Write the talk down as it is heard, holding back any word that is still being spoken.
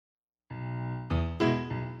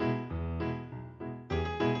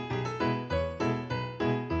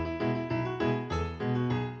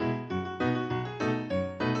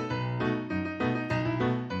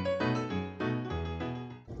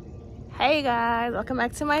Hey guys, welcome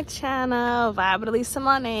back to my channel, Vibe with ALYSSA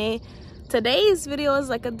MONE. Today's video is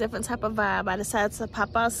like a different type of vibe. I decided to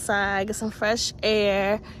pop outside, get some fresh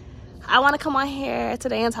air. I want to come on here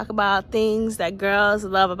today and talk about things that girls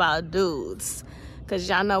love about dudes, because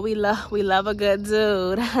y'all know we love a good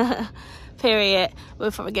dude. Period.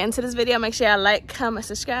 Before we get into this video, make sure y'all like, comment,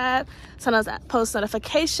 subscribe, turn on that post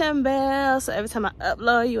notification bell so every time I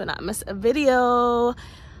upload you will not miss a video.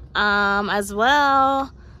 As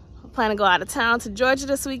well, plan to go out of town to Georgia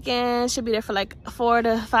this weekend. Should be there for like 4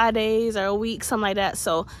 to 5 days or a week, something like that.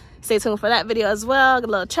 So stay tuned for that video as well. A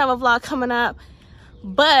little travel vlog coming up.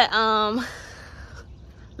 But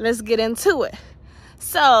let's get into it.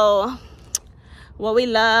 So what we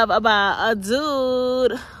love about a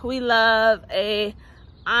dude, we love a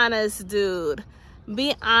honest dude.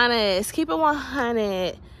 Be honest, keep it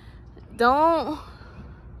 100. Don't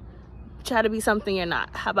try to be something you're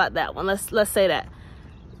not. How about that one? Let's say that.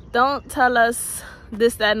 Don't tell us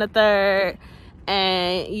this, that, and the third,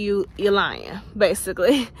 and you're lying,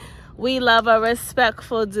 basically. We love a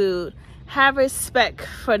respectful dude. Have respect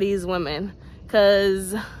for these women,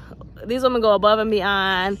 because these women go above and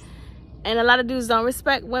beyond, and a lot of dudes don't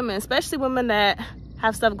respect women, especially women that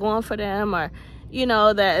have stuff going for them, or, you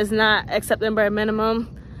know, that is not accepting bare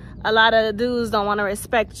minimum. A lot of dudes don't want to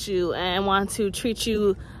respect you and want to treat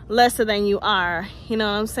you lesser than you are. You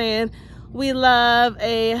know what I'm saying? We love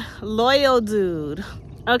a loyal dude.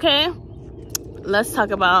 Okay, let's talk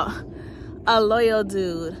about a loyal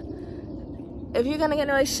dude. If you're gonna get in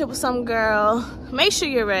a relationship with some girl, make sure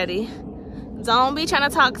you're ready. Don't be trying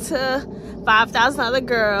to talk to 5,000 other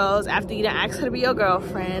girls after you done asked her to be your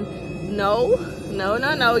girlfriend. No. You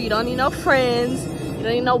don't need no friends. You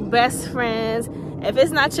don't need no best friends. If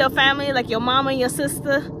it's not your family, like your mama and your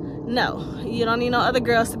sister, no, you don't need no other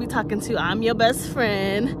girls to be talking to. I'm your best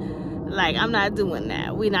friend. Like, I'm not doing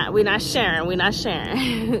that. We not sharing.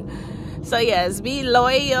 So yes, be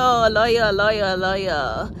loyal.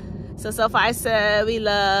 So far I said we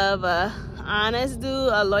love a honest dude,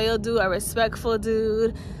 a loyal dude, a respectful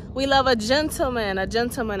dude. We love a gentleman. I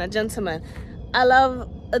love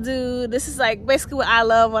a dude. This is like basically what I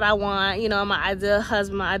love, what I want. You know, my ideal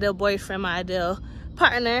husband, my ideal boyfriend, my ideal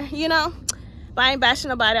partner, you know. But I ain't bashing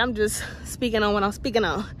nobody. I'm just speaking on what I'm speaking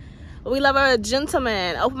on. We love a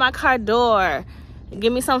gentleman. Open my car door.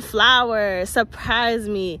 Give me some flowers. Surprise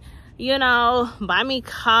me. You know, buy me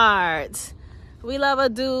cards. We love a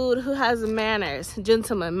dude who has manners,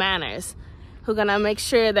 gentleman manners, who gonna make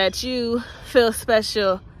sure that you feel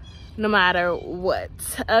special no matter what.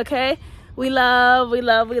 Okay? We love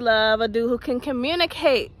a dude who can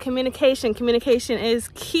communicate. Communication is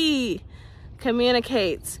key.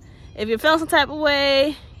 Communicate. If you're feeling some type of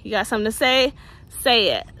way, you got something to say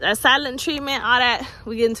it. That silent treatment, all that,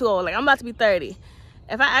 we getting too old. Like, I'm about to be 30.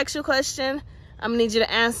 If I ask you a question, I'm gonna need you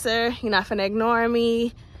to answer. You're not finna ignore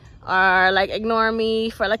me, or like ignore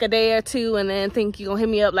me for like a day or two and then think you're gonna hit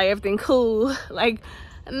me up like everything cool. Like,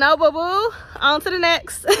 no, boo-boo, on to the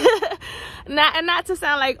next. not to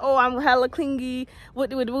sound like, oh, I'm hella clingy,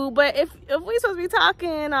 but if we supposed to be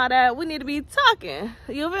talking, all that, we need to be talking.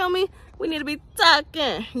 You feel me? We need to be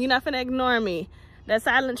talking. You're not finna ignore me. That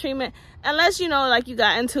silent treatment, unless, you know, like you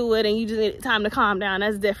got into it and you just need time to calm down,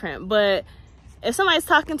 that's different. But if somebody's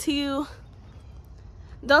talking to you,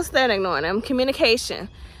 don't stand ignoring them. Communication.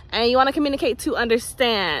 And you want to communicate to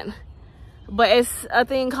understand. But it's a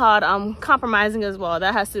thing called compromising as well.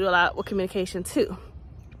 That has to do a lot with communication too.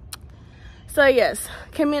 So yes,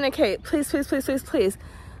 communicate. Please.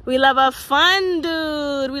 We love a fun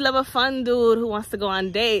dude. We love a fun dude who wants to go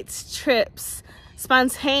on dates, trips,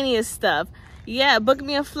 spontaneous stuff. Yeah, book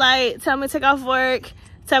me a flight. Tell me to take off work.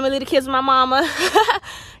 Tell me to leave the kids with my mama.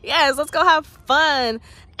 Yes, let's go have fun.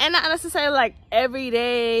 And not necessarily like every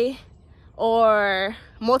day or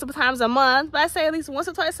multiple times a month, but I say at least once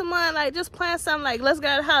or twice a month. Like, just plan something like, let's go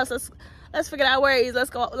out of the house. Let's figure out worries.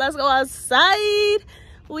 Let's go outside.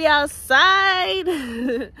 We outside.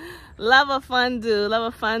 Love a fun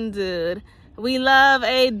dude. We love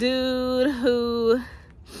a dude who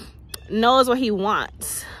knows what he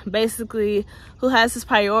wants, basically, who has his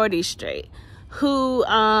priorities straight, who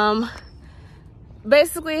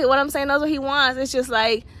basically, what I'm saying, knows what he wants. It's just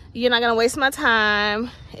like, you're not gonna waste my time.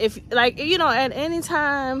 If, like, you know, at any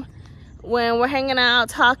time when we're hanging out,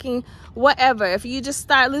 talking, whatever, if you just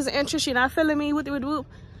start losing interest, you're not feeling me, whoop,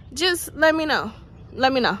 just let me know.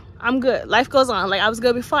 I'm good. Life goes on. Like, I was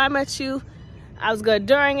good before I met you, I was good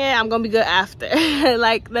during it, I'm gonna be good after.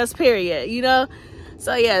 Like, that's period, you know.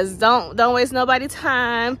 So yes, don't waste nobody's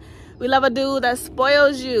time. We love a dude that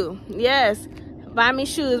spoils you. Yes, buy me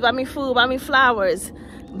shoes, buy me food, buy me flowers,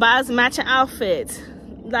 buy us matching outfits.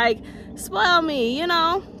 Like, spoil me, you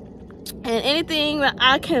know. And anything that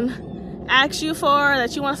I can ask you for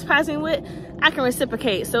that you want to surprise me with, I can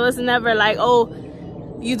reciprocate. So it's never like, oh,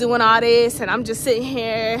 you doing all this and I'm just sitting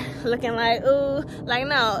here looking like, ooh. Like,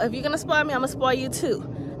 no, if you're gonna spoil me, I'm gonna spoil you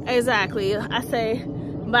too. Exactly. I say,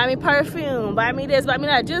 buy me perfume, buy me this, buy me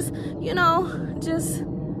that. Just, you know, just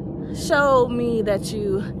show me that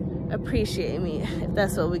you appreciate me, if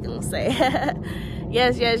that's what we're gonna say.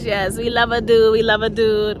 Yes, yes, yes. We love a dude, we love a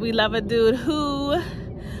dude, we love a dude who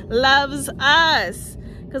loves us.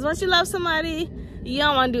 Because once you love somebody, you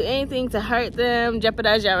don't want to do anything to hurt them,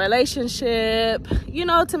 jeopardize your relationship, you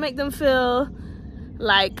know, to make them feel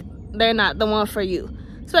like they're not the one for you.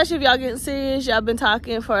 Especially if y'all getting serious, y'all been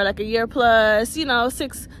talking for like a year plus, you know,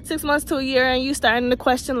 six months to a year, and you starting to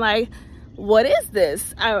question like, what is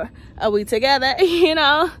this? Are we together? You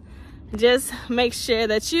know, just make sure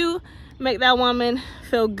that you make that woman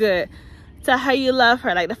feel good. Tell her you love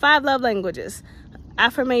her, like the 5 love languages.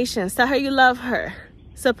 Affirmations. Tell her you love her.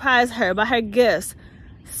 Surprise her, buy her gifts,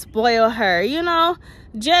 spoil her, you know.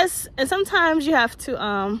 Just, and sometimes you have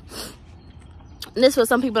to this is what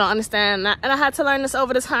some people don't understand, and I had to learn this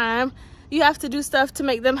over the time. You have to do stuff to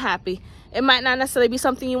make them happy. It might not necessarily be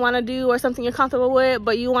something you want to do or something you're comfortable with,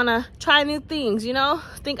 but you want to try new things, you know.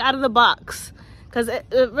 Think out of the box. Because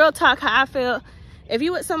real talk, how I feel, if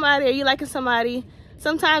you with somebody or you liking somebody,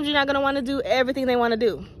 sometimes you're not going to want to do everything they want to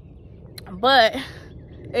do. But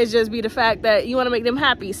it's just be the fact that you want to make them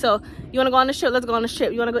happy. So you want to go on the trip, let's go on the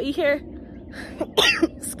trip. You want to go eat here?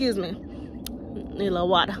 Excuse me, need a little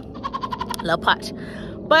water, a little potch.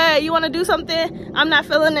 But you want to do something, I'm not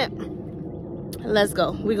feeling it, let's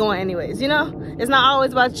go, we going anyways, you know. It's not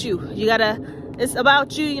always about you. You gotta, it's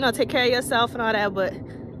about you, you know, take care of yourself and all that, but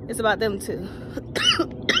it's about them too.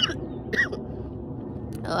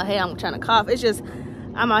 Oh, hey, I'm trying to cough. It's just,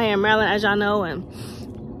 I'm out here in Maryland, as y'all know, and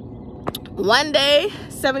one day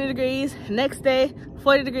 70 degrees, next day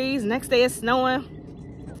 40 degrees, next day it's snowing.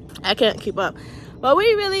 I can't keep up. But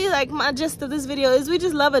we really, like, my gist of this video is we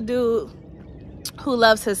just love a dude who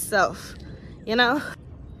loves himself, you know.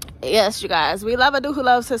 Yes, you guys, we love a dude who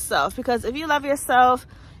loves himself, because if you love yourself,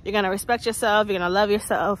 you're gonna respect yourself, you're gonna love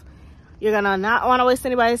yourself, you're gonna not want to waste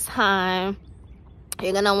anybody's time,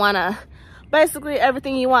 you're gonna want to basically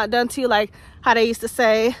everything you want done to you, like how they used to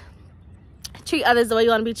say, treat others the way you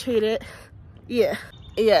want to be treated. Yeah,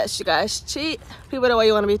 yes, you guys, treat people the way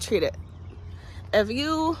you want to be treated. If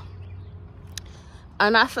you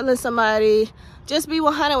are not feeling somebody, just be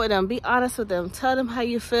 100 with them, be honest with them, tell them how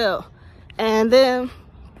you feel, and then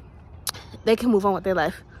they can move on with their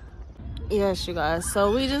life. Yes, you guys,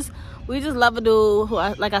 so we just love a dude who,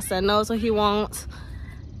 like I said, knows what he wants.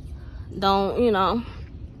 Don't, you know,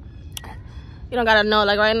 you don't gotta know,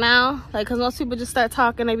 like right now, like, because most people just start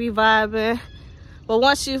talking, they be vibing. But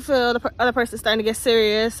once you feel the other person starting to get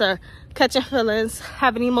serious or catching feelings,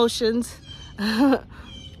 having emotions, let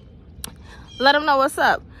them know what's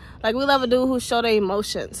up. Like, we love a dude who show their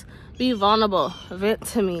emotions. Be vulnerable. Vent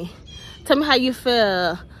to me. Tell me how you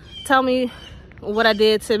feel. Tell me what I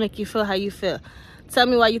did to make you feel how you feel. Tell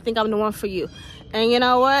me why you think I'm the one for you. And you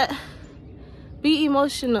know what? Be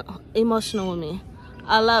emotional with me.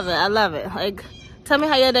 I love it. I love it. Like, tell me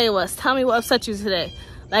how your day was. Tell me what upset you today.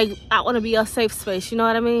 Like, I want to be your safe space, you know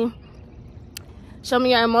what I mean? Show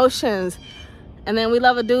me your emotions. And then we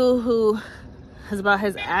love a dude who is about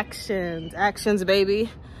his actions. Actions, baby.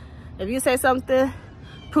 If you say something,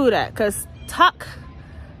 prove that. Because talk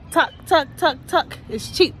is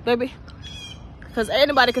cheap, baby. Because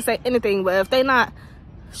anybody can say anything, but if they not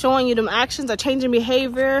showing you them actions or changing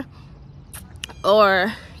behavior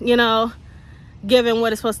or, you know, giving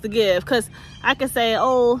what it's supposed to give. Because I can say,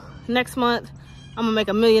 oh, next month, I'm gonna make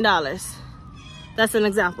 $1 million. That's an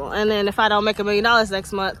example. And then if I don't make $1 million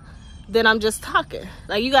next month, then I'm just talking.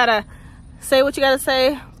 Like, you gotta say what you gotta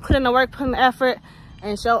say, put in the work, put in the effort,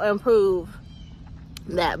 and show and prove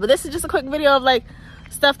that. But this is just a quick video of like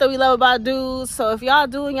stuff that we love about dudes. So if y'all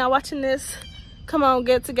do and y'all watching this, come on,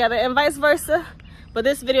 get together, and vice versa. But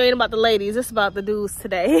this video ain't about the ladies, it's about the dudes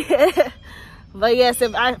today. But yes,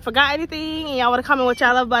 if I forgot anything and y'all want to comment what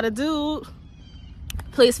y'all love about a dude,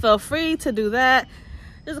 please feel free to do that.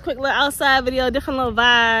 Just a quick little outside video, different little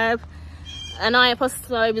vibe. I know I ain't posted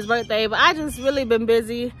to my baby's birthday, but I just really been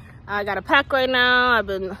busy. I got a pack right now. I've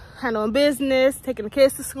been handling business, taking the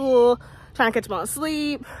kids to school, trying to catch them on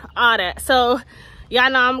sleep, all that. So y'all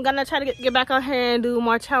know I'm gonna try to get back on here and do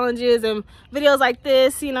more challenges and videos like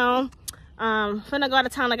this, you know. Finna go out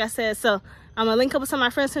of town, like I said, so I'm gonna link up with some of my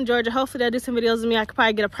friends from Georgia. Hopefully they'll do some videos with me. I could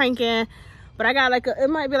probably get a prank in. But I got like it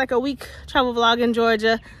might be like a week travel vlog in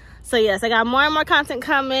Georgia. So yes, I got more and more content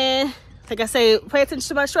coming. Like I say, pay attention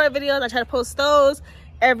to my short videos. I try to post those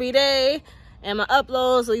every day, and my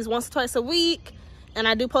uploads at least once or twice a week. And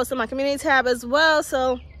I do post on my community tab as well.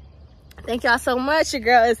 So thank y'all so much. Your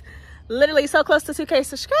girl is literally so close to 2K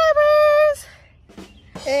subscribers.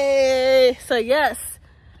 Hey, so yes,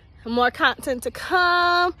 more content to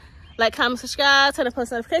come. Like, comment, subscribe, turn the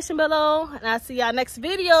post notification bell on, and I'll see y'all next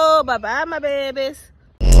video. Bye bye, my babies.